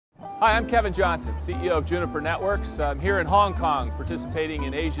Hi, I'm Kevin Johnson, CEO of Juniper Networks. I'm here in Hong Kong participating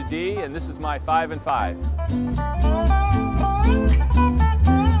in Asia D, and this is my 5 and 5.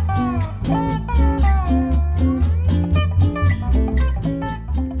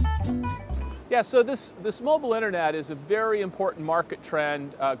 Yeah, so this mobile internet is a very important market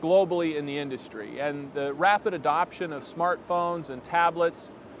trend globally in the industry, and the rapid adoption of smartphones and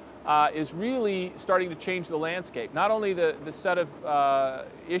tablets is really starting to change the landscape. Not only the set of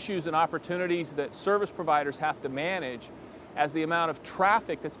issues and opportunities that service providers have to manage as the amount of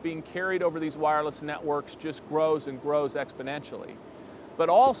traffic that's being carried over these wireless networks just grows and grows exponentially. But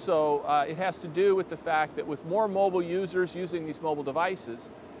also it has to do with the fact that with more mobile users using these mobile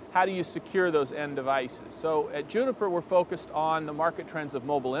devices, how do you secure those end devices? So at Juniper, we're focused on the market trends of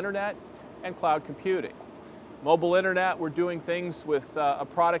mobile internet and cloud computing. Mobile internet, we're doing things with a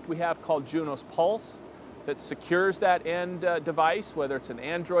product we have called Junos Pulse that secures that end device, whether it's an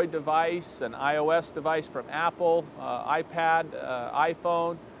Android device, an iOS device from Apple, iPad,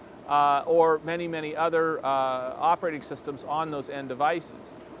 iPhone, or many other operating systems on those end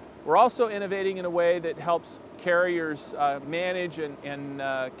devices. We're also innovating in a way that helps carriers manage and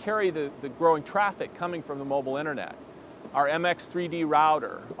carry the growing traffic coming from the mobile internet. Our MX3D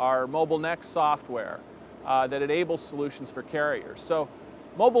router, our Mobile Next software, that enables solutions for carriers. So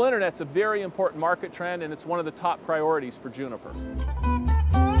mobile internet's a very important market trend, and it's one of the top priorities for Juniper.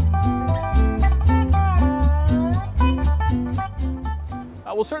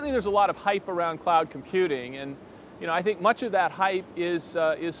 Well, certainly there's a lot of hype around cloud computing, and I think much of that hype is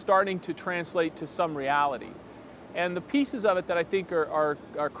starting to translate to some reality. And the pieces of it that I think are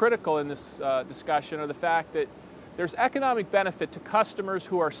critical in this discussion are the fact that there's economic benefit to customers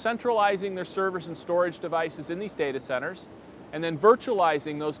who are centralizing their servers and storage devices in these data centers and then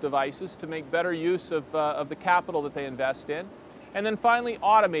virtualizing those devices to make better use of the capital that they invest in, and then finally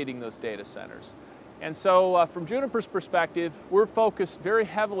automating those data centers. And so from Juniper's perspective, we're focused very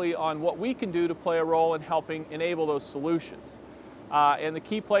heavily on what we can do to play a role in helping enable those solutions. And the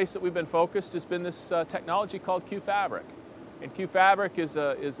key place that we've been focused has been this technology called QFabric. And QFabric is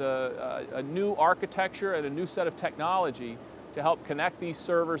a new architecture and a new set of technology to help connect these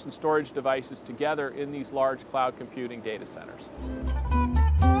servers and storage devices together in these large cloud computing data centers.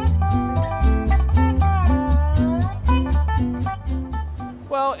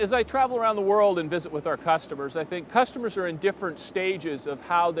 Well, as I travel around the world and visit with our customers, I think customers are in different stages of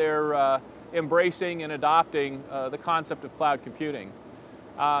how they're embracing and adopting the concept of cloud computing.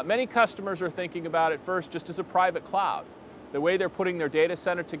 Many customers are thinking about it first just as a private cloud. The way they're putting their data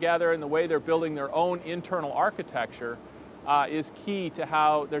center together and the way they're building their own internal architecture is key to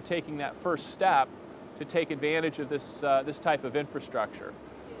how they're taking that first step to take advantage of this type of infrastructure.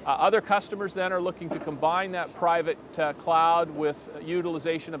 Other customers then are looking to combine that private cloud with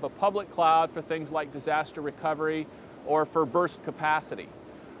utilization of a public cloud for things like disaster recovery or for burst capacity.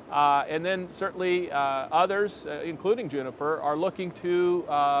 And then certainly others, including Juniper, are looking to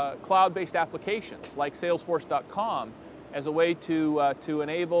cloud-based applications like Salesforce.com as a way to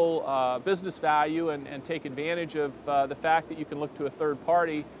enable business value and take advantage of the fact that you can look to a third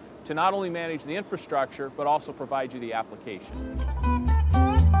party to not only manage the infrastructure, but also provide you the application.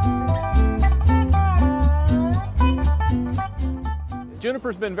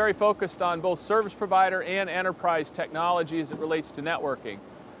 Juniper's been very focused on both service provider and enterprise technology as it relates to networking.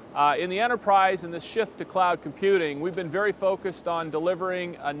 In the enterprise and this shift to cloud computing, we've been very focused on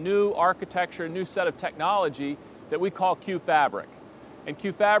delivering a new architecture, a new set of technology that we call QFabric. And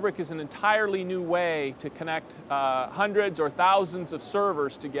QFabric is an entirely new way to connect hundreds or thousands of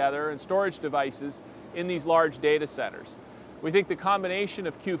servers together and storage devices in these large data centers. We think the combination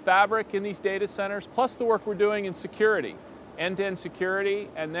of QFabric in these data centers, plus the work we're doing in security, end-to-end security,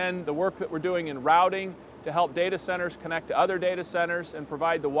 and then the work that we're doing in routing to help data centers connect to other data centers and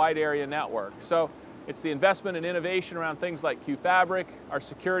provide the wide area network. So it's the investment and innovation around things like QFabric, our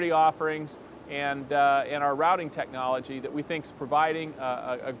security offerings, and our routing technology that we think is providing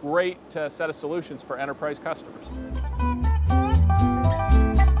a great set of solutions for enterprise customers.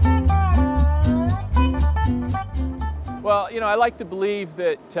 Well, I like to believe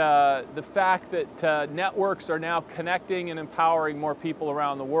that the fact that networks are now connecting and empowering more people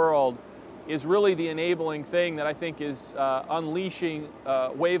around the world is really the enabling thing that I think is unleashing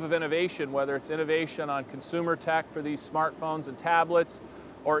a wave of innovation, whether it's innovation on consumer tech for these smartphones and tablets,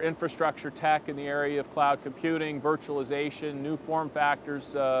 or infrastructure tech in the area of cloud computing, virtualization, new form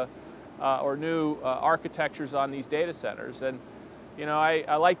factors, or new architectures on these data centers. And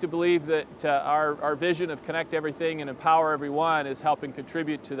I like to believe that our vision of connect everything and empower everyone is helping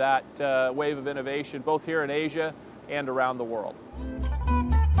contribute to that wave of innovation, both here in Asia and around the world.